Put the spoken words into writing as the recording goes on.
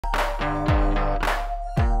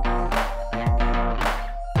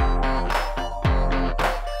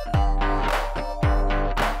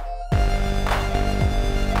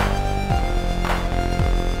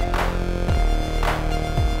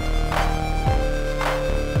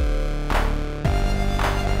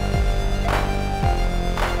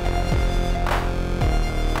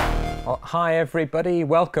Hi everybody,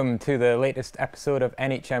 welcome to the latest episode of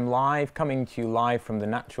NHM Live, coming to you live from the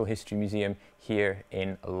Natural History Museum here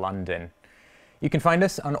in London. You can find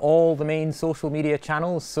us on all the main social media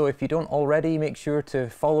channels, so if you don't already, make sure to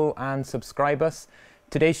follow and subscribe us.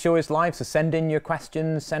 Today's show is live, so send in your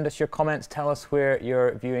questions, send us your comments, tell us where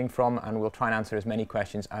you're viewing from, and we'll try and answer as many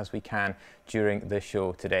questions as we can during the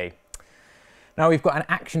show today. Now we've got an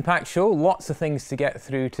action-packed show, lots of things to get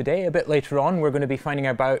through today. A bit later on we're going to be finding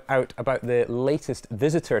out about the latest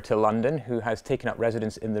visitor to London who has taken up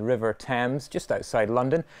residence in the River Thames just outside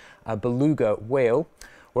London, a beluga whale.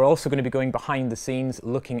 We're also going to be going behind the scenes,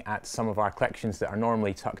 looking at some of our collections that are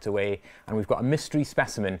normally tucked away, and we've got a mystery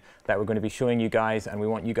specimen that we're going to be showing you guys, and we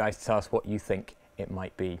want you guys to tell us what you think it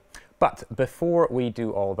might be. But before we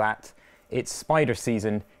do all that, it's spider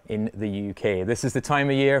season in the UK. This is the time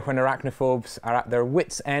of year when arachnophobes are at their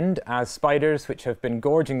wits' end as spiders, which have been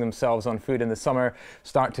gorging themselves on food in the summer,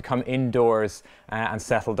 start to come indoors and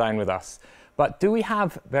settle down with us. But do we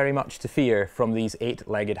have very much to fear from these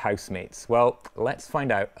eight-legged housemates? Well, let's find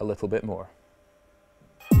out a little bit more.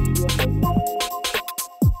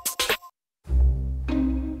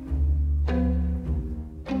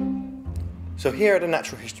 So here at the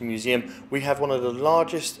Natural History Museum, we have one of the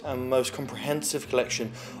largest and most comprehensive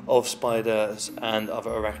collection of spiders and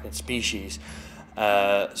other arachnid species.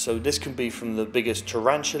 So this can be from the biggest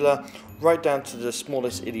tarantula right down to the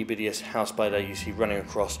smallest itty-bittiest house spider you see running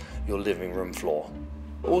across your living room floor.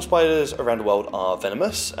 All spiders around the world are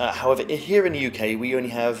venomous. However, here in the UK, we only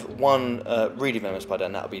have one really venomous spider,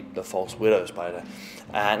 and that would be the false widow spider.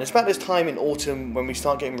 And it's about this time in autumn when we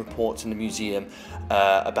start getting reports in the museum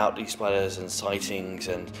about these spiders and sightings,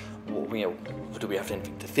 and do we have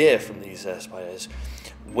anything to fear from these spiders?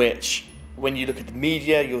 Which, when you look at the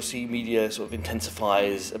media, you'll see media sort of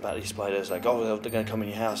intensifies about these spiders, like, oh, they're going to come in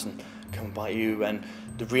your house and come and bite you. And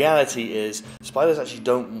the reality is, spiders actually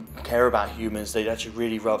don't care about humans. They'd actually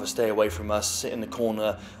really rather stay away from us, sit in the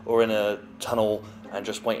corner or in a tunnel and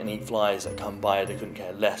just wait and eat flies that come by. They couldn't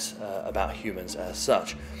care less about humans as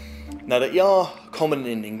such. Now, they are common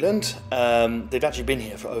in England. They've actually been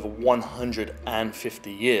here for over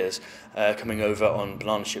 150 years, coming over on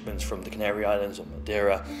banana shipments from the Canary Islands or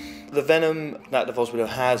Madeira. The venom that the false widow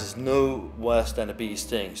has is no worse than a bee's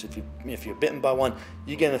sting. So if you're bitten by one,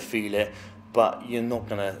 you're going to feel it, but you're not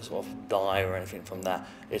going to sort of die or anything from that.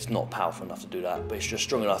 It's not powerful enough to do that, but it's just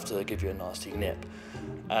strong enough to give you a nasty nip.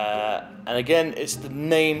 And again, it's the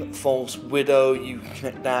name false widow.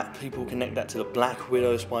 People connect that to the black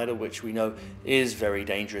widow spider, which we know is very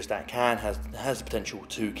dangerous. That has the potential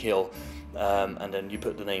to kill. And then you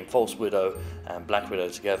put the name false widow and black widow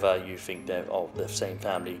together, you think they're the same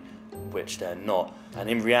family, which they're not. And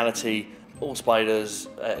in reality, all spiders,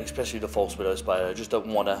 especially the false widow spider, just don't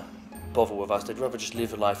want to bother with us. They'd rather just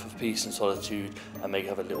live a life of peace and solitude and make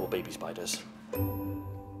other little baby spiders.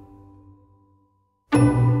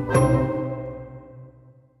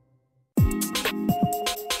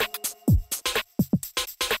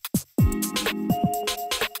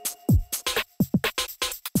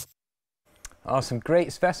 Some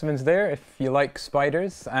great specimens there if you like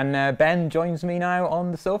spiders. And Ben joins me now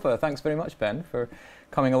on the sofa. Thanks very much, Ben, for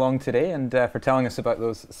coming along today and for telling us about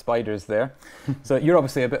those spiders there. So you're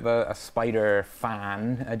obviously a bit of a spider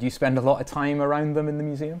fan. Do you spend a lot of time around them in the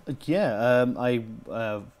museum? Yeah, I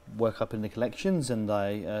work up in the collections, and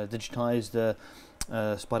I digitise the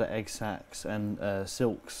spider egg sacs and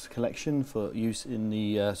silks collection for use in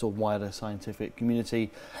the sort of wider scientific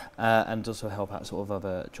community, and also help out sort of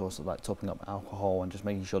other chores like topping up alcohol and just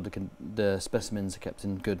making sure the specimens are kept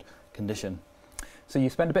in good condition. So you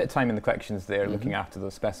spend a bit of time in the collections there looking after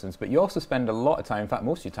those specimens, but you also spend a lot of time, in fact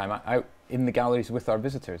most of your time, out in the galleries with our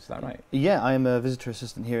visitors, is that right? Yeah, I am a visitor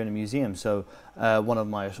assistant here in the museum, so one of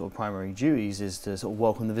my sort of primary duties is to sort of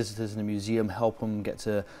welcome the visitors in the museum, help them get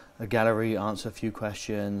to a gallery, answer a few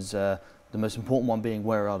questions, the most important one being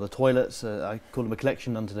where are the toilets. I call them a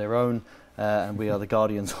collection unto their own, and we are the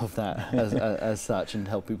guardians of that as such, and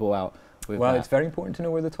help people out. Well, it's very important to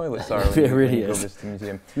know where the toilets are when you go visit the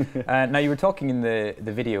museum. Now, you were talking in the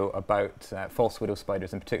video about false widow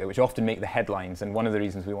spiders in particular, which often make the headlines, and one of the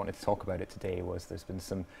reasons we wanted to talk about it today was there's been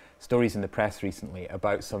some stories in the press recently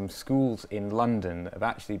about some schools in London that have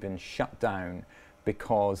actually been shut down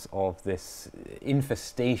because of this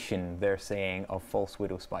infestation, they're saying, of false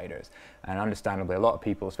widow spiders. And understandably, a lot of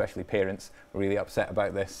people, especially parents, are really upset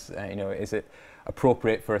about this. Is it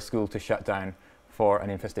appropriate for a school to shut down for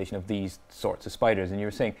an infestation of these sorts of spiders? And you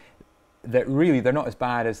were saying that really they're not as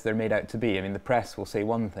bad as they're made out to be. I mean, the press will say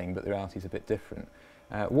one thing, but the reality is a bit different.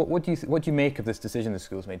 What do you make of this decision the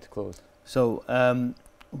school's made to close? So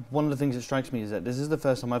one of the things that strikes me is that this is the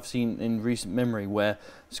first time I've seen in recent memory where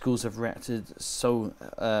schools have reacted so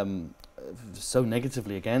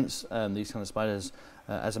negatively against these kind of spiders.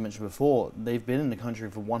 As I mentioned before, they've been in the country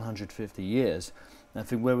for 150 years. And I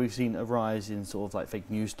think where we've seen a rise in sort of like fake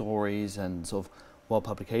news stories and sort of wild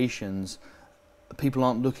publications, people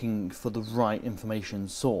aren't looking for the right information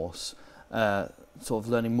source, sort of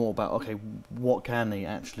learning more about, okay, what can they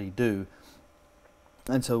actually do?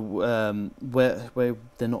 And so where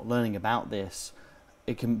they're not learning about this,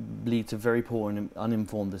 it can lead to very poor and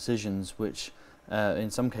uninformed decisions, which in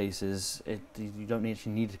some cases you don't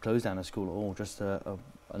actually need to close down a school at all, just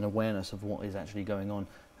an awareness of what is actually going on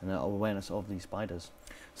and an awareness of these spiders.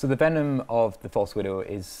 So the venom of the false widow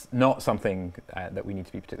is not something that we need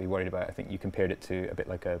to be particularly worried about. I think you compared it to a bit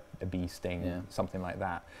like a bee sting, Yeah. something like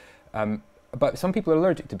that. But some people are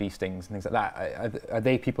allergic to bee stings and things like that. Are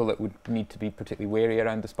they people that would need to be particularly wary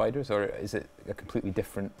around the spiders, or is it a completely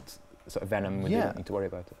different sort of venom and you don't need to worry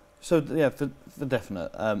about it? So yeah, for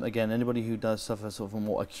definite. Again, anybody who does suffer sort of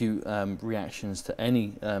more acute reactions to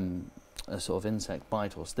any sort of insect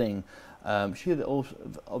bite or sting should also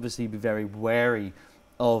obviously be very wary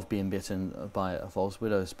of being bitten by a false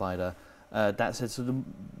widow spider. That said, so the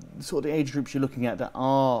sort of the age groups you're looking at that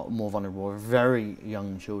are more vulnerable are very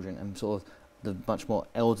young children and sort of the much more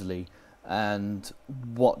elderly. And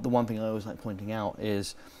the one thing I always like pointing out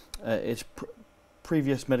is it's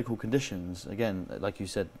previous medical conditions. Again, like you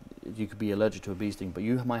said, you could be allergic to a bee sting, but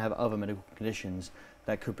you might have other medical conditions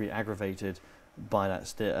that could be aggravated by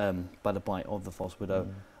that by the bite of the false widow.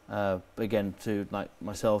 Again, to like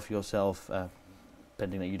myself, yourself,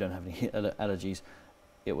 pending that you don't have any allergies,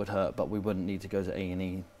 it would hurt, but we wouldn't need to go to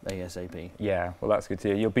A&E ASAP. Yeah, well, that's good to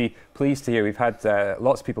hear. You'll be pleased to hear we've had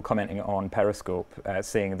lots of people commenting on Periscope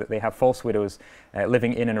saying that they have false widows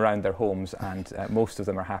living in and around their homes, and most of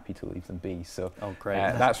them are happy to leave them be. So oh, great.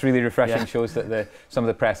 That's really refreshing. Yeah. Shows that some of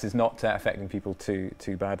the press is not affecting people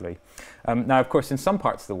too badly. Now, of course, in some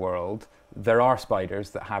parts of the world, there are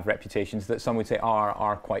spiders that have reputations that some would say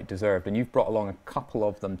are quite deserved, and you've brought along a couple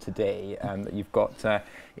of them today that you've got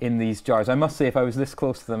in these jars. I must say, if I was this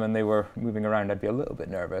close to them and they were moving around, I'd be a little bit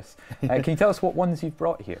nervous. Can you tell us what ones you've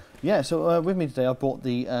brought here? Yeah, so with me today, I've brought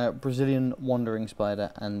the Brazilian wandering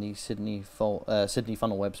spider and the Sydney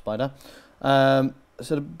funnel web spider. So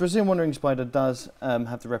the Brazilian wandering spider does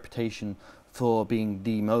have the reputation for being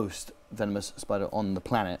the most venomous spider on the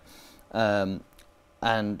planet.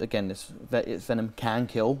 And again, its venom can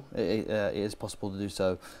kill. It is possible to do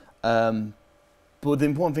so. But the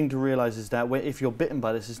important thing to realise is that if you're bitten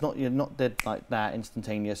by this, you're not dead like that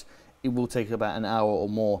instantaneous. It will take about an hour or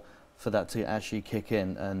more for that to actually kick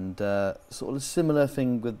in. And sort of a similar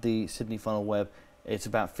thing with the Sydney funnel web. It's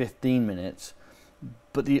about 15 minutes.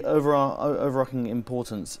 But the overarching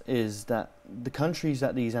importance is that the countries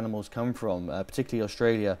that these animals come from, particularly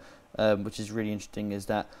Australia, which is really interesting, is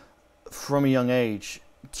that from a young age,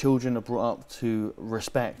 children are brought up to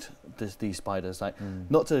respect these spiders, like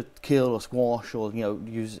not to kill or squash or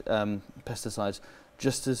use pesticides,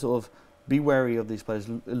 just to sort of be wary of these spiders.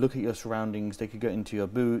 Look at your surroundings. They could get into your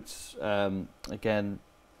boots. Again,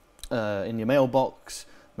 in your mailbox.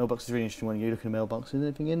 Mailbox is really interesting. When you look in a mailbox, is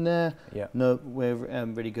anything in there? Yeah. No, we're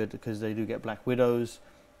really good because they do get black widows,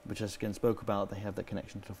 which as again spoke about. They have that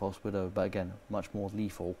connection to the false widow, but again, much more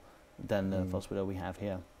lethal than the false widow we have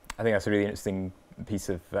here. I think that's a really interesting piece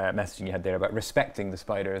of messaging you had there about respecting the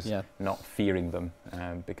spiders, not fearing them,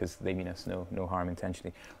 because they mean us no harm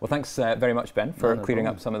intentionally. Well, thanks very much, Ben, for clearing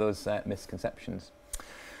up some of those misconceptions.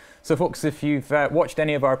 So, folks, if you've watched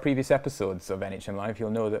any of our previous episodes of NHM Live,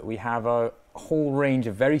 you'll know that we have a whole range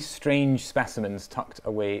of very strange specimens tucked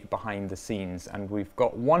away behind the scenes, and we've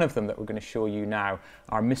got one of them that we're going to show you now,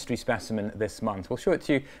 our mystery specimen this month. We'll show it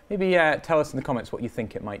to you. Maybe tell us in the comments what you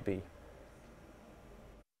think it might be.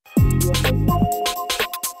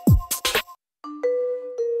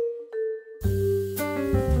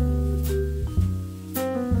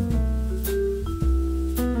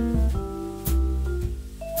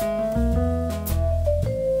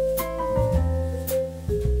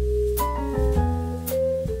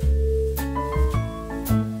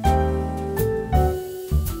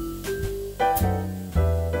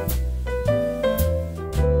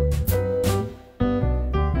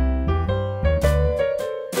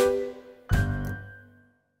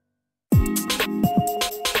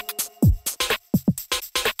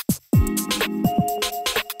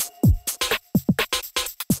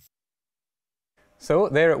 So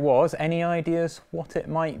there it was. Any ideas what it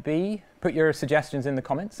might be? Put your suggestions in the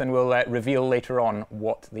comments and we'll reveal later on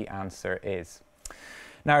what the answer is.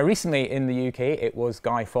 Now, recently in the UK, it was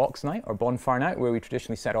Guy Fawkes Night, or Bonfire Night, where we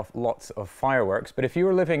traditionally set off lots of fireworks. But if you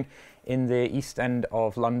were living in the East End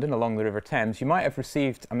of London along the River Thames, you might have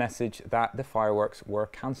received a message that the fireworks were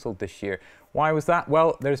cancelled this year. Why was that?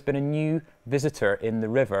 Well, there's been a new visitor in the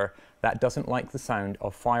river that doesn't like the sound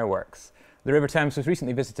of fireworks. The River Thames was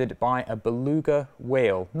recently visited by a beluga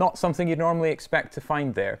whale, not something you'd normally expect to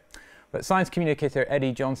find there. But science communicator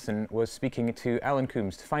Eddie Johnson was speaking to Ellen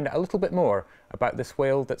Coombs to find out a little bit more about this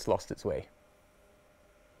whale that's lost its way.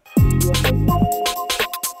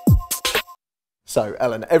 So,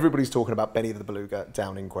 Ellen, everybody's talking about Benny the beluga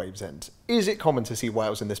down in Gravesend. Is it common to see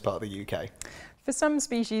whales in this part of the UK? For some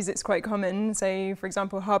species it's quite common, so for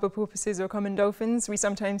example harbour porpoises or common dolphins, we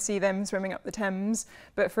sometimes see them swimming up the Thames,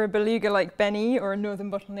 but for a beluga like Benny or a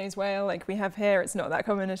northern bottlenose whale like we have here, it's not that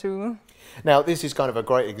common at all. Now, this is kind of a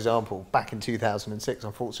great example. Back in 2006,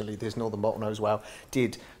 unfortunately, this northern bottlenose whale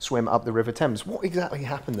did swim up the River Thames. What exactly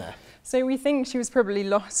happened there? So we think she was probably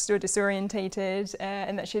lost or disorientated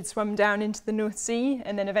and that she had swum down into the North Sea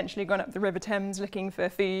and then eventually gone up the River Thames looking for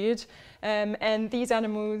food. And these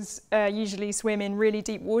animals usually swim in really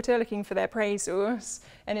deep water looking for their prey source,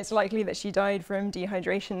 and it's likely that she died from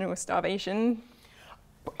dehydration or starvation.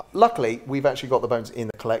 Luckily, we've actually got the bones in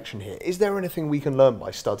the collection here. Is there anything we can learn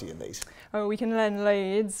by studying these? Oh, we can learn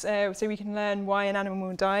loads. So we can learn why an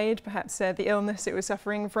animal died, perhaps the illness it was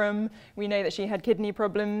suffering from. We know that she had kidney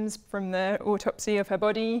problems from the autopsy of her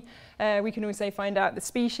body. We can also find out the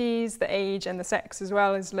species, the age and the sex, as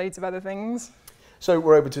well as loads of other things. So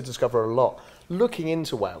we're able to discover a lot. Looking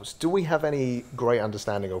into whales, do we have any great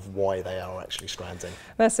understanding of why they are actually stranding?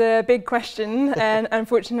 That's a big question, and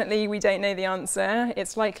unfortunately we don't know the answer.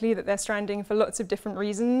 It's likely that they're stranding for lots of different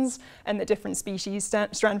reasons, and that different species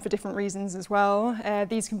strand for different reasons as well.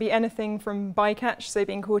 These can be anything from bycatch, so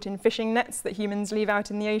being caught in fishing nets that humans leave out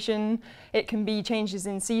in the ocean. It can be changes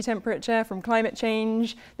in sea temperature from climate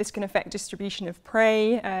change. This can affect distribution of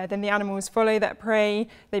prey. Then the animals follow that prey.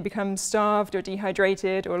 They become starved or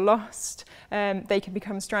dehydrated or lost. They can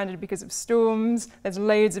become stranded because of storms. There's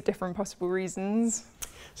loads of different possible reasons.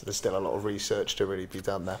 So there's still a lot of research to really be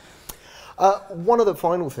done there. One of the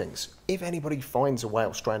final things, if anybody finds a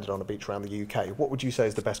whale stranded on a beach around the UK, what would you say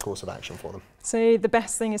is the best course of action for them? So the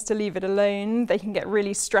best thing is to leave it alone. They can get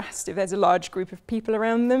really stressed if there's a large group of people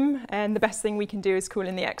around them, and the best thing we can do is call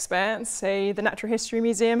in the experts. So the Natural History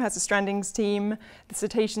Museum has a strandings team, the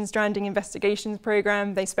Cetacean Stranding Investigations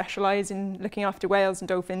Programme, they specialise in looking after whales and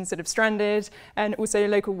dolphins that have stranded, and also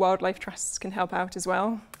local wildlife trusts can help out as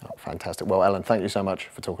well. Oh, fantastic. Well, Ellen, thank you so much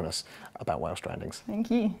for talking to us about whale strandings. Thank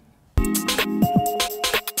you.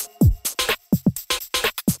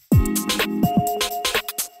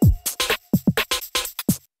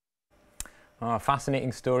 Oh,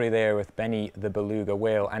 fascinating story there with Benny the beluga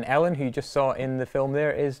whale. And Ellen, who you just saw in the film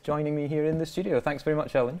there, is joining me here in the studio. Thanks very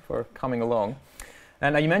much, Ellen, for coming along.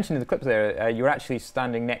 And you mentioned in the clips there, you were actually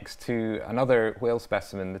standing next to another whale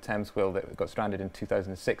specimen, the Thames whale that got stranded in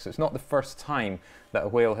 2006. So it's not the first time that a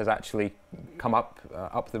whale has actually come up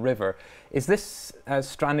the river. Is this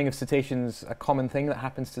stranding of cetaceans a common thing that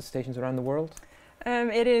happens to cetaceans around the world?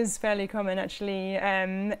 It is fairly common actually,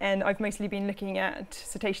 and I've mostly been looking at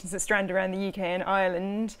cetaceans that strand around the UK and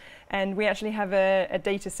Ireland, and we actually have a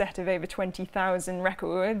data set of over 20,000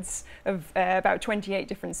 records of about 28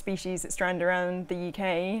 different species that strand around the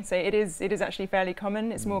UK. So it is actually fairly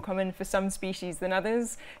common. It's more common for some species than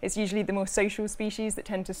others. It's usually the more social species that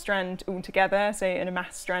tend to strand all together, so in a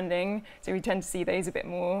mass stranding. So we tend to see those a bit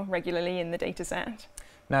more regularly in the data set.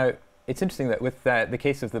 Now, it's interesting that with the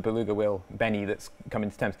case of the beluga whale, Benny, that's come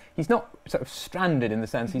into Thames, he's not sort of stranded in the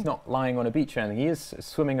sense he's not lying on a beach or anything. He is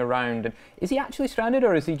swimming around. And is he actually stranded,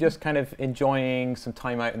 or is he just kind of enjoying some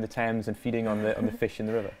time out in the Thames and feeding on the fish in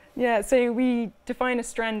the river? Yeah, so we define a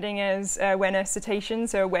stranding as when a cetacean,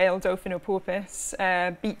 so a whale, dolphin or porpoise,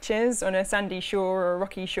 beaches on a sandy shore or a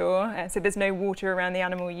rocky shore. So there's no water around the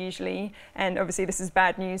animal usually, and obviously this is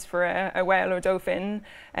bad news for a whale or dolphin.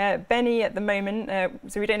 Benny at the moment,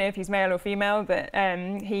 so we don't know if he's male or female, but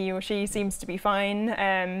he or she seems to be fine.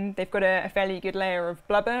 They've got a fairly good layer of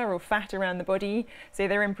blubber or fat around the body, so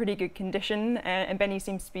they're in pretty good condition, and Benny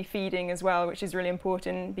seems to be feeding as well, which is really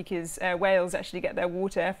important because whales actually get their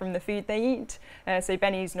water from the food they eat. So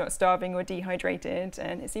Benny's not starving or dehydrated,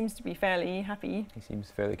 and it seems to be fairly happy. He seems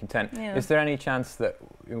fairly content. Yeah. Is there any chance that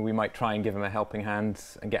we might try and give him a helping hand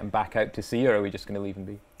and get him back out to sea, or are we just going to leave him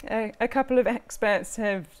be? A couple of experts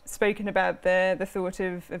have spoken about the thought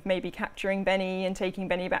of maybe capturing Benny and taking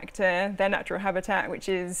Benny back to their natural habitat, which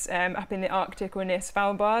is up in the Arctic or near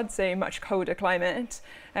Svalbard, so much colder climate.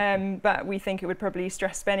 but we think it would probably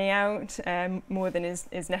stress Benny out more than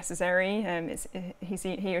is necessary.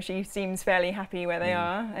 He or she seems fairly happy where they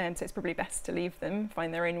are, so it's probably best to leave them,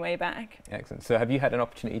 find their own way back. Excellent. So have you had an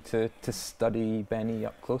opportunity to study Benny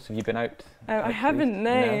up close? Have you been out? I haven't,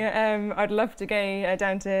 no. I'd love to go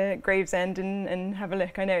down to Gravesend and have a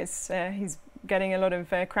look. I know he's getting a lot of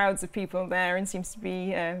crowds of people there and seems to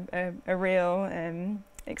be a real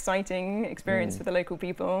exciting experience for the local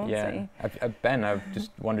people. Yeah. So. Ben, I've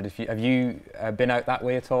just wondered if have you been out that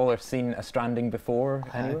way at all or seen a stranding before?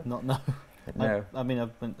 Have not, no. No. I mean,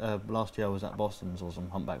 I've been, last year I was at Boston, saw some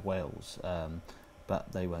humpback whales,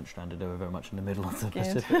 but they weren't stranded. They were very much in the middle of the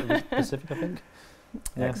Pacific, I think.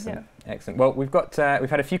 Yeah. Excellent, excellent. Well, we've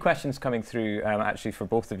had a few questions coming through actually for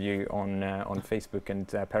both of you on Facebook and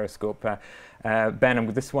Periscope.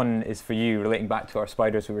 Ben, this one is for you, relating back to our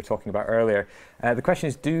spiders we were talking about earlier. The question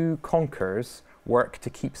is: do conkers work to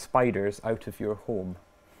keep spiders out of your home?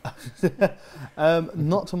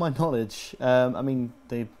 Not to my knowledge. I mean,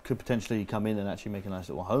 they could potentially come in and actually make a nice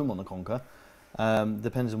little home on the conker.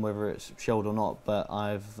 Depends on whether it's shelled or not, but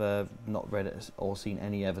I've not read it or seen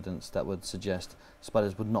any evidence that would suggest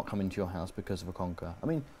spiders would not come into your house because of a conker. I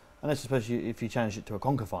mean, unless especially if you challenge it to a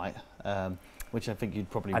conker fight, which I think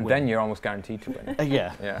you'd probably win. Then you're almost guaranteed to win.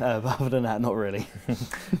 Yeah. But other than that, not really.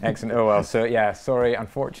 Excellent. Oh well, so yeah, sorry,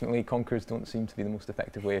 unfortunately conkers don't seem to be the most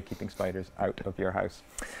effective way of keeping spiders out of your house.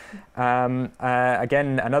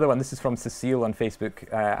 Again, another one, this is from Cecile on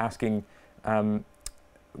Facebook, asking,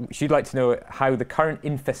 she'd like to know how the current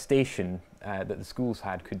infestation that the schools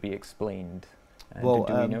had could be explained. Well,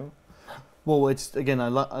 do we know? Well, it's again, I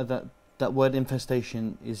like that word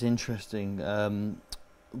infestation is interesting. I've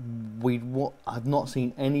not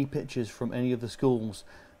seen any pictures from any of the schools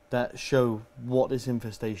that show what this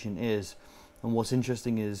infestation is. And what's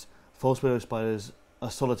interesting is false widow spiders are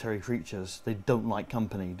solitary creatures. They don't like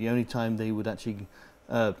company. The only time they would actually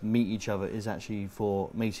meet each other is actually for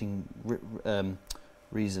mating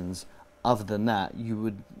reasons. Other than that, you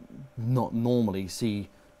would not normally see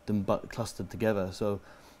them but clustered together. So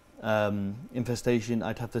infestation,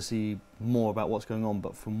 I'd have to see more about what's going on,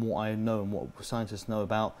 but from what I know and what scientists know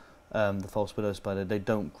about the false widow spider, they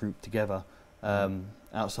don't group together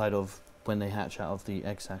outside of when they hatch out of the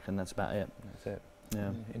egg sac, and that's about it. That's it.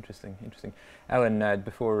 Yeah. Interesting, interesting. Ellen,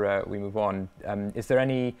 before we move on, is there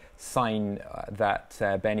any sign that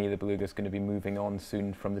Benny the beluga is going to be moving on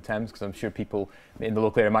soon from the Thames? Because I'm sure people in the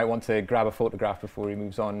local area might want to grab a photograph before he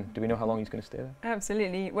moves on. Do we know how long he's going to stay there?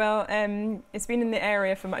 Absolutely. Well, it's been in the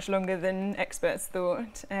area for much longer than experts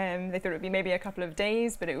thought. They thought it would be maybe a couple of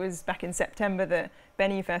days, but it was back in September that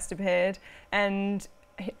Benny first appeared. And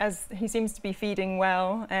as he seems to be feeding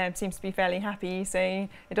well, seems to be fairly happy, so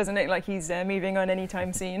it doesn't look like he's moving on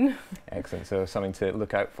anytime soon. Excellent, so something to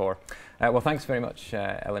look out for. Well, thanks very much,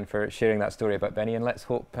 Ellen, for sharing that story about Benny, and let's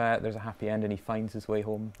hope there's a happy end and he finds his way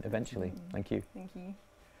home eventually. Thank you. Thank you.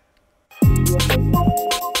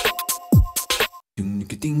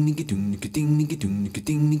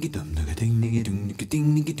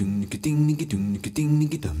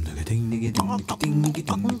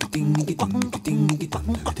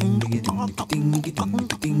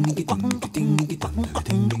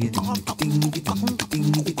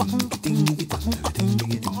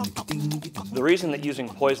 The reason that using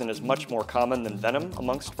poison is much more common than venom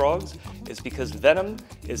amongst frogs is because venom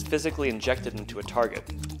is physically injected into a target,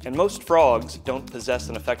 and most frogs don't possess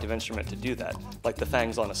an effective instrument to do that, like the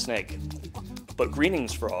fangs on a snake. But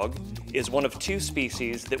Greening's frog is one of 2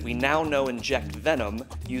 species that we now know inject venom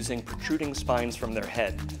using protruding spines from their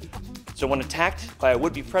head. So when attacked by a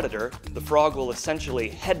would-be predator, the frog will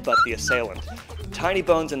essentially headbutt the assailant. Tiny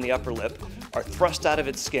bones in the upper lip are thrust out of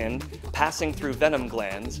its skin, passing through venom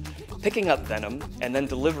glands, picking up venom, and then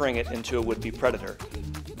delivering it into a would-be predator.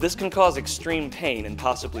 This can cause extreme pain and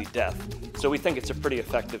possibly death, so we think it's a pretty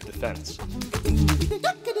effective defense.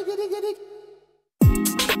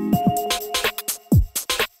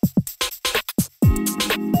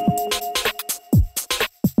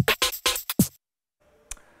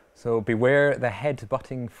 So beware the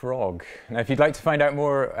head-butting frog. Now, if you'd like to find out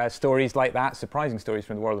more stories like that, surprising stories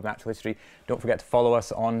from the world of natural history, don't forget to follow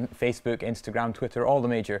us on Facebook, Instagram, Twitter, all the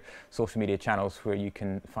major social media channels where you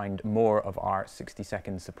can find more of our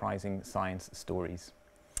 60-second surprising science stories.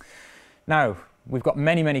 Now, we've got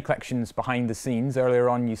many, many collections behind the scenes. Earlier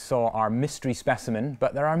on you saw our mystery specimen,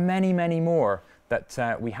 but there are many, many more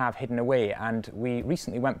that we have hidden away, and we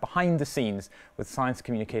recently went behind the scenes with science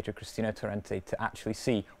communicator Cristina Torrente to actually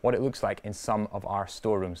see what it looks like in some of our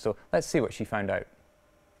storerooms. So let's see what she found out.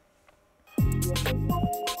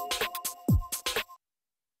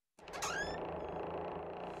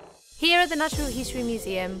 Here at the Natural History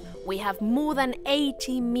Museum, we have more than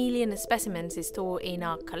 80 million specimens stored in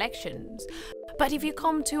our collections. But if you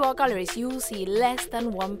come to our galleries, you'll see less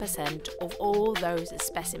than 1% of all those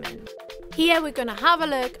specimens. Here we're going to have a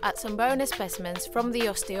look at some bone specimens from the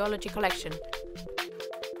osteology collection.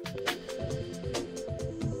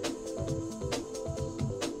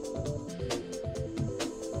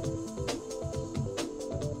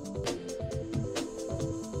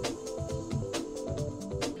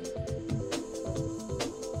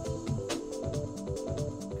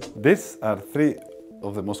 These are three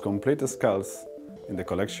of the most complete skulls in the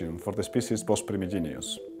collection for the species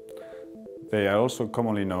Bosprimigenius. They are also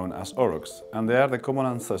commonly known as aurochs, and they are the common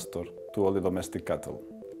ancestor to all the domestic cattle.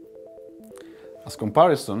 As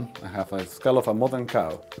comparison, I have a skull of a modern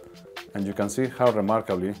cow, and you can see how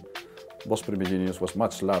remarkably Bosprimigenius was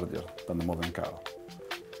much larger than the modern cow.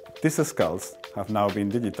 These skulls have now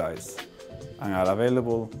been digitized and are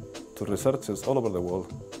available to researchers all over the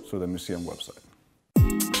world through the museum website.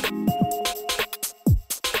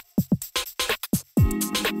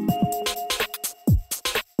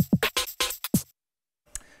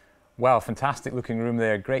 Well, fantastic looking room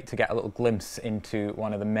there. Great to get a little glimpse into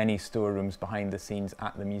one of the many storerooms behind the scenes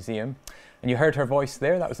at the museum. And you heard her voice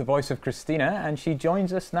there. That was the voice of Christina, and she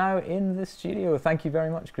joins us now in the studio. Thank you very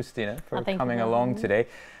much, Christina, for coming along today.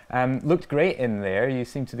 Looked great in there. You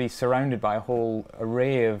seem to be surrounded by a whole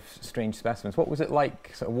array of strange specimens. What was it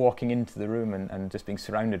like sort of walking into the room and just being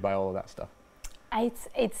surrounded by all of that stuff?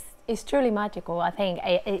 It's truly magical. I think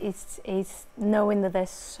it's knowing that there's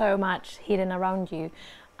so much hidden around you.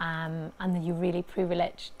 And that you're really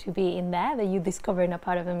privileged to be in there, that you're discovering a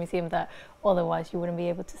part of the museum that otherwise you wouldn't be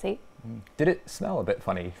able to see. Did it smell a bit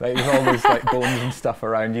funny? Like, there's all these like bones and stuff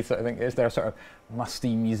around you. So I think, is there a sort of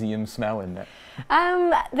musty museum smell in it?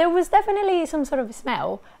 There was definitely some sort of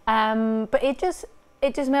smell, but it just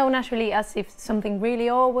smelled naturally as if something really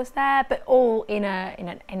old was there, but all in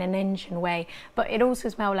an ancient way. But it also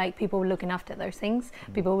smelled like people were looking after those things.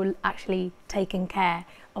 People were actually taking care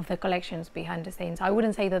of the collections behind the scenes. I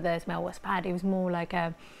wouldn't say that the smell was bad. It was more like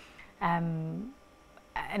a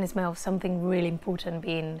smell of something really important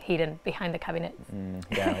being hidden behind the cabinets.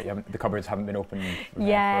 Yeah, the cupboards haven't been opened for a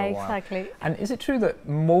yeah, while. exactly. And is it true that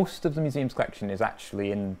most of the museum's collection is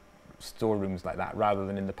actually in storerooms like that rather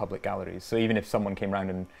than in the public galleries? So even if someone came around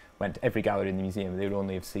and went to every gallery in the museum, they would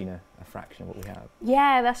only have seen a fraction of what we have.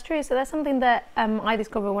 Yeah, that's true. So that's something that I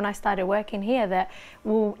discovered when I started working here, that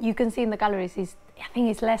you can see in the galleries is, I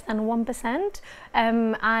think it's less than 1%,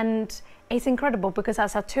 and it's incredible because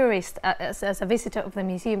as a tourist, as a visitor of the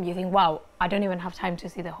museum, you think, wow, I don't even have time to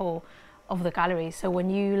see the whole of the gallery. So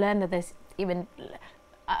when you learn that there's even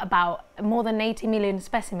about more than 80 million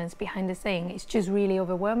specimens behind the thing, it's just really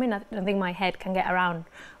overwhelming. I don't think my head can get around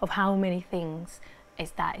of how many things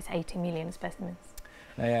is that. It's 80 million specimens.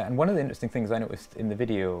 Yeah, and one of the interesting things I noticed in the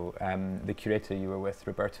video, the curator you were with,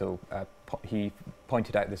 Roberto, he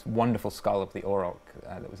pointed out this wonderful skull of the auroch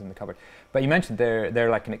that was in the cupboard. But you mentioned they're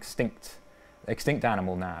like an extinct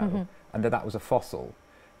animal now, and that was a fossil.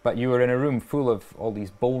 But you were in a room full of all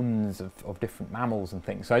these bones of different mammals and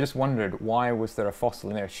things. So I just wondered, why was there a fossil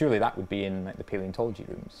in there? Surely that would be in like the paleontology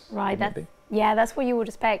rooms. Right. Yeah, that's what you would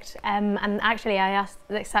expect. And actually, I asked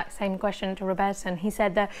the exact same question to Roberto, and he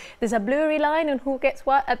said that there's a blurry line on who gets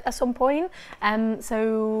what at some point.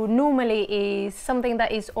 So normally is something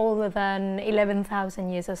that is older than 11,000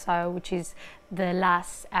 years or so, which is the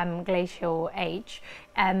last glacial age.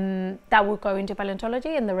 That will go into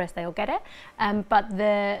paleontology, and the rest they'll get it. But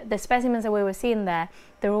the specimens that we were seeing there,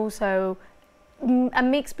 they're also a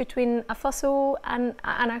mix between a fossil and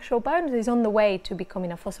an actual bone. It's on the way to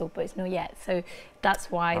becoming a fossil, but it's not yet. So that's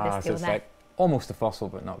why they're still so it's there. Like almost a fossil,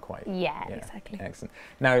 but not quite. Yeah, exactly. Excellent.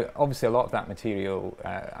 Now, obviously, a lot of that material,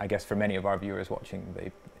 I guess, for many of our viewers watching,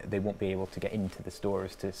 they won't be able to get into the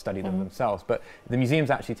stores to study them themselves. But the museum's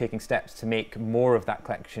actually taking steps to make more of that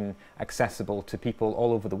collection accessible to people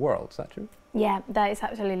all over the world. Is that true? Yeah, that is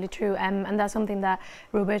absolutely true, and that's something that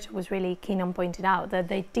Roberto was really keen on pointing out, that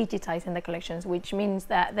they digitize in the collections, which means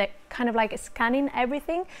that they're kind of like scanning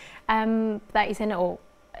everything that is in it, or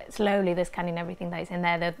slowly they're scanning everything that is in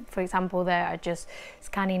there. For example, they are just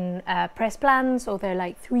scanning press plans, or they're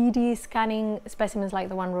like 3D scanning specimens like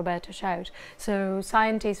the one Roberto showed. So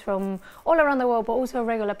scientists from all around the world, but also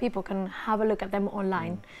regular people, can have a look at them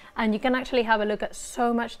online. And you can actually have a look at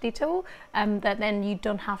so much detail that then you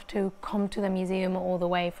don't have to come to the museum all the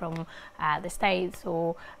way from the States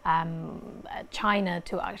or China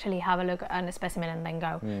to actually have a look at a specimen and then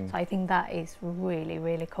go. So I think that is really,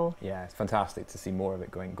 really cool. Yeah, it's fantastic to see more of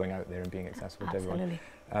it going going out there and being accessible to everyone.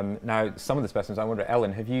 Absolutely. Now, some of the specimens, I wonder,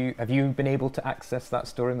 Ellen, have you been able to access that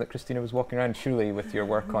storeroom that Christina was walking around, surely with your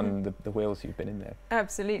work on the whales you've been in there?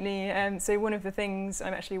 Absolutely. So one of the things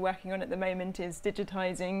I'm actually working on at the moment is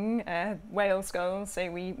digitising whale skulls. So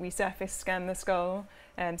we surface scan the skull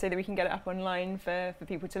so that we can get it up online for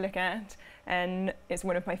people to look at. And it's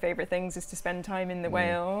one of my favourite things is to spend time in the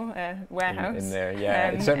whale warehouse. In there, yeah.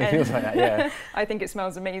 It certainly feels like that, yeah. I think it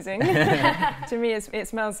smells amazing. To me, it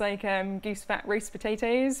smells like goose fat roast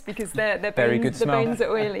potatoes because the bones are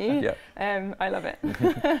oily. Yeah. I love it.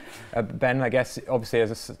 Ben, I guess, obviously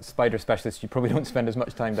as a spider specialist, you probably don't spend as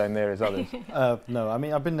much time down there as others. No, I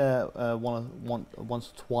mean, I've been there once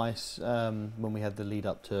or twice when we had the lead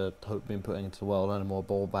up to Hope being put into the world, learning more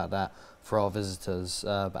about that for our visitors,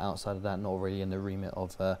 but outside of that, not really in the remit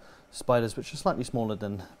of spiders, which are slightly smaller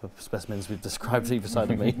than the specimens we've described either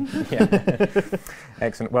side of me. Yeah.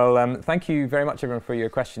 Excellent. Well, thank you very much, everyone, for your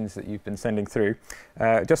questions that you've been sending through.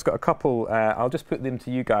 Just got a couple. I'll just put them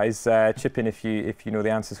to you guys. Chip in if you know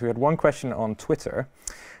the answers. We had one question on Twitter.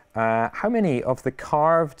 How many of the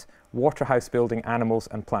carved waterhouse building animals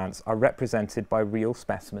and plants are represented by real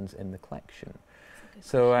specimens in the collection?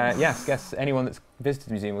 So yes, I guess anyone that's visited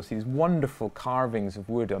the museum will see these wonderful carvings of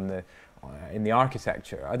wood on the in the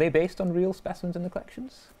architecture. Are they based on real specimens in the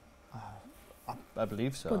collections? I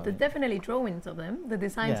believe so. Well, there are definitely drawings of them. The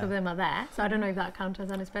designs of them are there. So I don't know if that counts as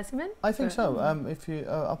a specimen. I think so. If you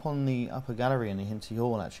up on the upper gallery in the Hinty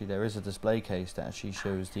Hall, actually there is a display case that actually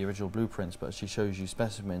shows the original blueprints, but actually shows you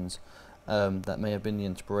specimens that may have been the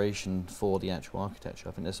inspiration for the actual architecture.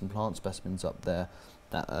 I think there's some plant specimens up there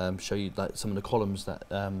that show you like some of the columns that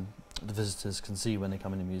the visitors can see when they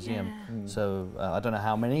come in the museum. Yeah. So I don't know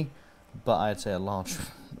how many, but I'd say a large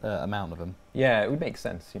amount of them. Yeah, it would make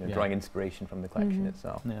sense, drawing inspiration from the collection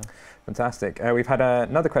itself. Yeah. Fantastic. We've had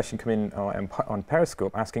another question come in on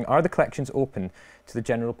Periscope asking, are the collections open to the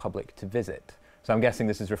general public to visit? So I'm guessing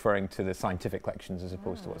this is referring to the scientific collections as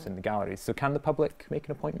opposed to what's in the galleries. So can the public make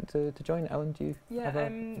an appointment to join? Ellen, do you have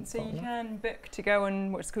so you can book to go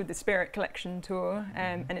on what's called the Spirit Collection Tour,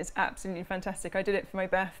 and it's absolutely fantastic. I did it for my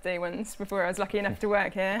birthday once before I was lucky enough to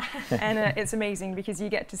work here, and it's amazing because you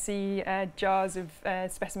get to see jars of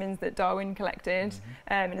specimens that Darwin collected,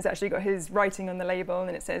 and it's actually got his writing on the label,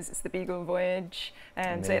 and it says it's the Beagle Voyage,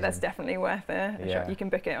 so that's definitely worth a shot. You can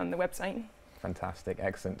book it on the website. Fantastic,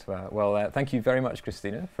 excellent. Well, thank you very much,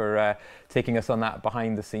 Christina, for taking us on that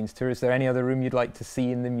behind-the-scenes tour. Is there any other room you'd like to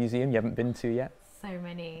see in the museum you haven't been to yet? So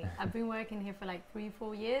many. I've been working here for like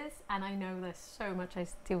 3-4 years, and I know there's so much I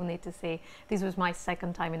still need to see. This was my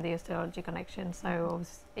second time in the osteology collection, so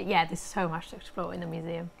there's so much to explore in the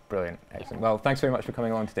museum. Brilliant, excellent. Well, thanks very much for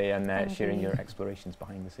coming along today and sharing your explorations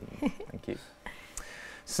behind the scenes. Thank you.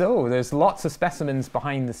 So there's lots of specimens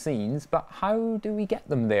behind the scenes, but how do we get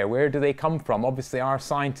them there? Where do they come from? Obviously our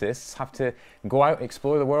scientists have to go out,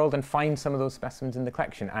 explore the world and find some of those specimens in the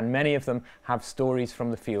collection, and many of them have stories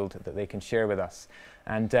from the field that they can share with us.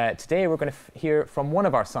 And today we're going to hear from one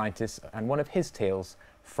of our scientists and one of his tales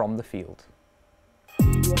from the field.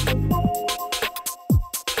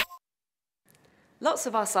 Lots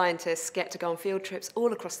of our scientists get to go on field trips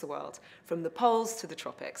all across the world, from the poles to the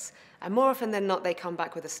tropics, and more often than not they come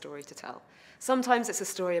back with a story to tell. Sometimes it's a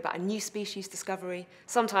story about a new species discovery,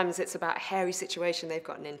 sometimes it's about a hairy situation they've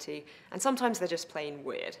gotten into, and sometimes they're just plain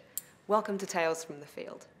weird. Welcome to Tales from the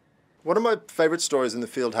Field. One of my favourite stories in the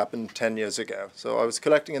field happened 10 years ago. So I was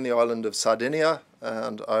collecting in the island of Sardinia,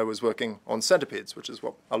 and I was working on centipedes, which is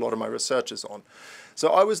what a lot of my research is on. So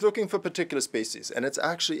I was looking for particular species, and it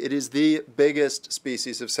is the biggest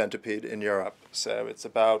species of centipede in Europe. So it's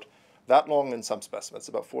about that long in some specimens,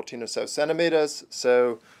 about 14 or so centimeters.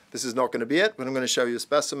 So this is not going to be it, but I'm going to show you a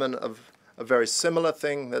specimen of a very similar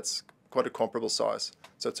thing that's quite a comparable size.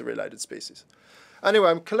 So it's a related species.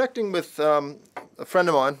 Anyway, I'm collecting with a friend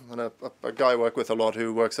of mine, and a guy I work with a lot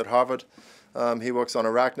who works at Harvard. He works on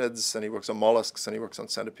arachnids, and he works on mollusks, and he works on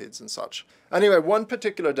centipedes and such. Anyway, one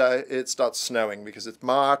particular day it starts snowing because it's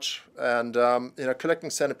March, and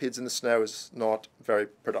collecting centipedes in the snow is not very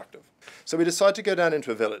productive. So we decide to go down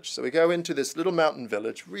into a village. So we go into this little mountain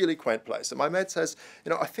village, really quaint place. And my mate says,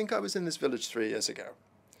 I think I was in this village 3 years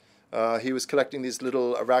ago. He was collecting these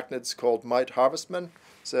little arachnids called mite harvestmen.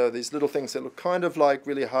 So these little things that look kind of like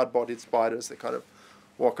really hard-bodied spiders. They kind of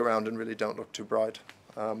walk around and really don't look too bright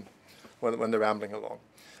when they're ambling along.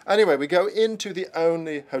 Anyway, we go into the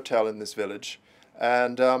only hotel in this village,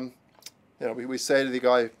 and we say to the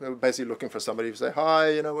guy, we're basically looking for somebody. We say,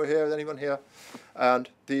 "Hi, we're here. Is anyone here?" And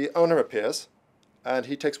the owner appears, and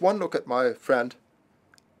he takes one look at my friend,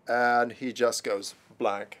 and he just goes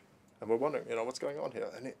blank. And we're wondering, what's going on here?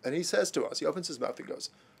 And he says to us, he opens his mouth and goes,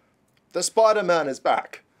 the Spider-Man is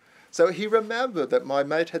back. So he remembered that my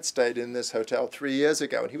mate had stayed in this hotel 3 years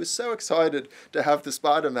ago, and he was so excited to have the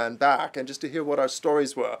Spider-Man back and just to hear what our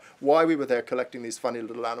stories were, why we were there collecting these funny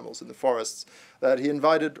little animals in the forests, that he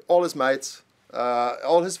invited all his mates,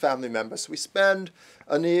 all his family members. We spend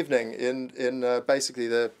an evening in basically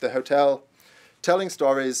the hotel, telling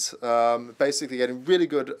stories, basically getting really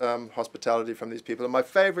good hospitality from these people. And my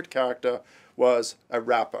favorite character was a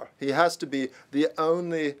rapper. He has to be the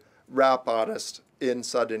only rap artist in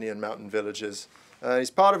Sardinian mountain villages.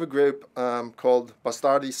 He's part of a group called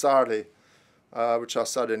Bastardi Sardi, which are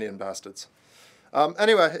Sardinian bastards.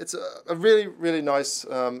 Anyway, it's a really, really nice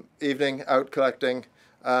evening out collecting.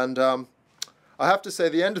 And I have to say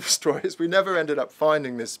the end of the story is we never ended up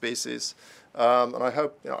finding this species. And I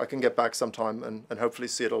hope I can get back sometime and hopefully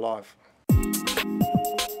see it alive.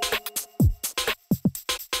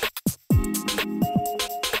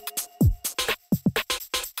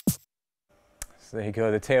 So there you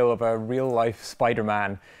go, the tale of a real-life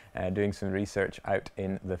Spider-Man doing some research out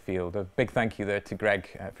in the field. A big thank you there to Greg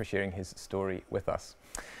for sharing his story with us.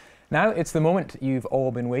 Now it's the moment you've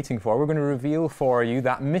all been waiting for. We're going to reveal for you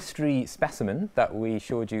that mystery specimen that we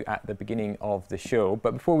showed you at the beginning of the show.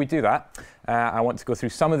 But before we do that, I want to go through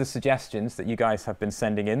some of the suggestions that you guys have been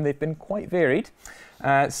sending in. They've been quite varied.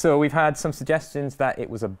 So we've had some suggestions that it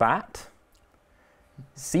was a bat,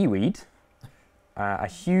 seaweed, a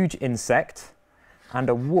huge insect, and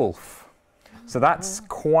a wolf. So that's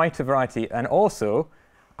quite a variety. And also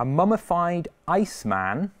a mummified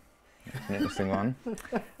iceman, that's an interesting one,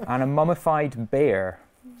 and a mummified bear.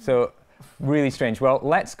 So really strange. Well,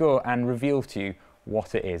 let's go and reveal to you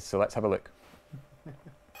what it is. So let's have a look.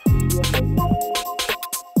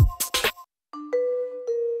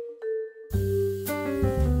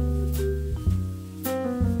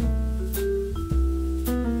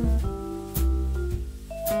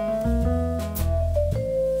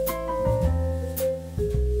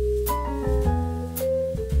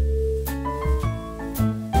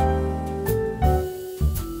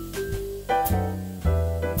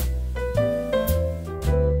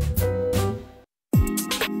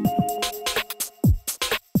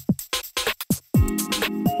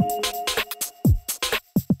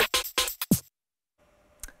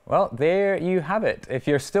 Well, there you have it. If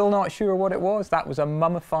you're still not sure what it was, that was a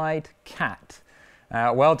mummified cat.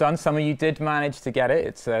 Well done, some of you did manage to get it.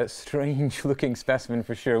 It's a strange looking specimen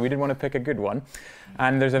for sure. We did want to pick a good one.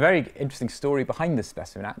 And there's a very interesting story behind this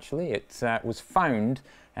specimen actually. It was found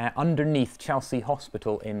underneath Chelsea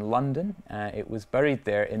Hospital in London. It was buried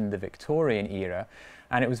there in the Victorian era.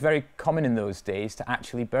 And it was very common in those days to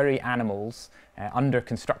actually bury animals under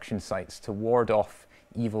construction sites to ward off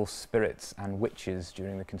evil spirits and witches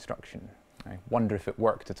during the construction. I wonder if it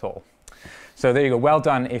worked at all. So there you go, well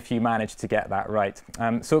done if you managed to get that right.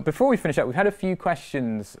 So before we finish up, we've had a few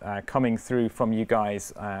questions coming through from you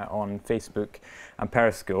guys on Facebook and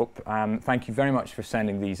Periscope. Thank you very much for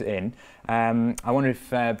sending these in. I wonder if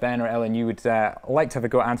Ben or Ellen, you would like to have a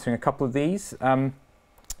go at answering a couple of these.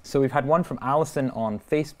 So we've had one from Alison on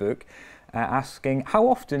Facebook asking, how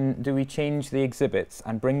often do we change the exhibits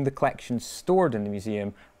and bring the collections stored in the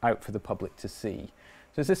museum out for the public to see?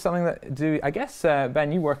 So is this something that, I guess,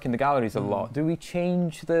 Ben, you work in the galleries a lot. Do we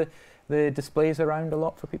change the displays around a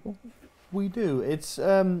lot for people? We do. It's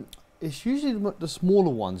usually the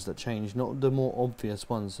smaller ones that change, not the more obvious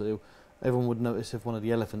ones. So everyone would notice if one of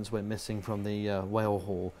the elephants went missing from the whale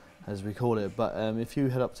hall, as we call it. But if you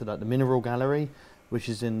head up to the mineral gallery, which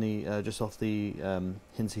is in the just off the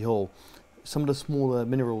Hinsey Hall, some of the smaller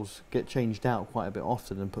minerals get changed out quite a bit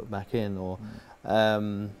often and put back in, or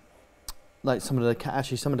like some of the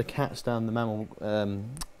cats down the mammal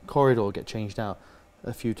corridor get changed out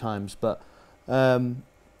a few times. But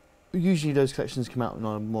usually those collections come out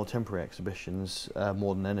on more temporary exhibitions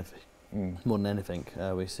more than anything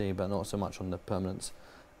we see, but not so much on the permanents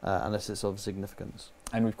unless it's of significance.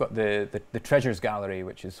 And we've got the treasures gallery,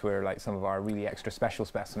 which is where like some of our really extra special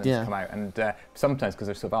specimens come out. And sometimes, because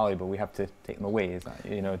they're so valuable, we have to take them away, is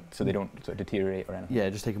that, so they don't sort of deteriorate or anything. Yeah,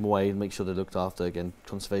 just take them away and make sure they're looked after. Again,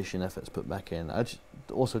 conservation efforts put back in.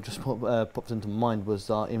 Also popped into mind was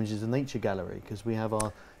our Images of Nature gallery, because we have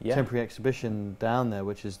our temporary exhibition down there,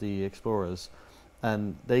 which is the Explorers,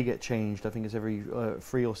 and they get changed. I think it's every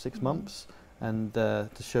 3 or 6 months, and to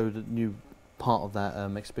show the new part of that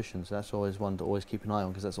exhibition, so that's always one to always keep an eye on,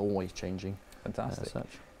 because that's always changing. Fantastic.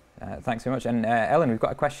 Thanks very much. And Ellen, we've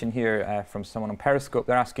got a question here from someone on Periscope.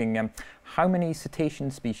 They're asking, how many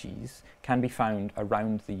cetacean species can be found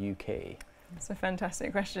around the UK? That's a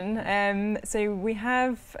fantastic question. So we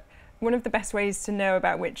have One of the best ways to know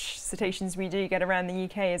about which cetaceans we do get around the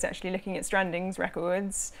UK is actually looking at strandings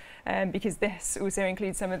records, because this also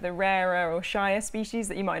includes some of the rarer or shyer species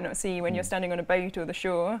that you might not see when you're standing on a boat or the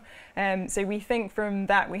shore. So we think from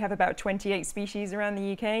that we have about 28 species around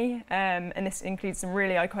the UK, and this includes some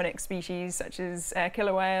really iconic species such as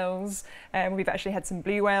killer whales. We've actually had some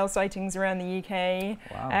blue whale sightings around the UK.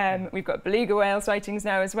 Wow. We've got beluga whale sightings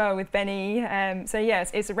now as well with Benny. So yes,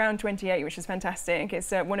 it's around 28, which is fantastic. It's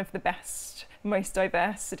one of the best, most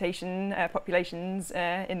diverse cetacean populations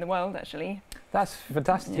in the world, actually. That's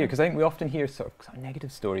fantastic too, because I think we often hear sort of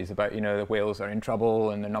negative stories about, the whales are in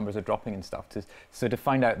trouble and their numbers are dropping and stuff. So to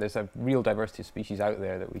find out there's a real diversity of species out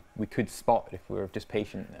there that we could spot if we were just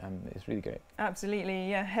patient is really great.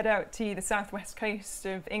 Absolutely, yeah. Head out to the southwest coast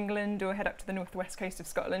of England or head up to the northwest coast of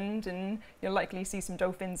Scotland and you'll likely see some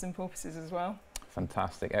dolphins and porpoises as well.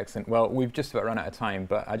 Fantastic, excellent. Well, we've just about run out of time,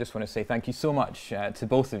 but I just want to say thank you so much to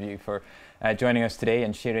both of you for joining us today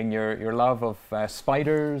and sharing your love of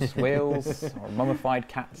spiders, whales, or mummified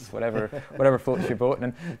cats, whatever floats your boat.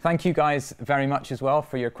 And thank you guys very much as well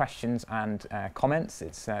for your questions and comments.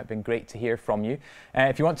 It's been great to hear from you.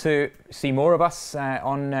 If you want to see more of us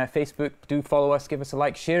on Facebook, do follow us, give us a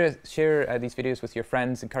like, share these videos with your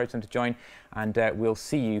friends, encourage them to join, and we'll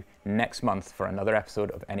see you next month for another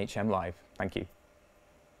episode of NHM Live. Thank you.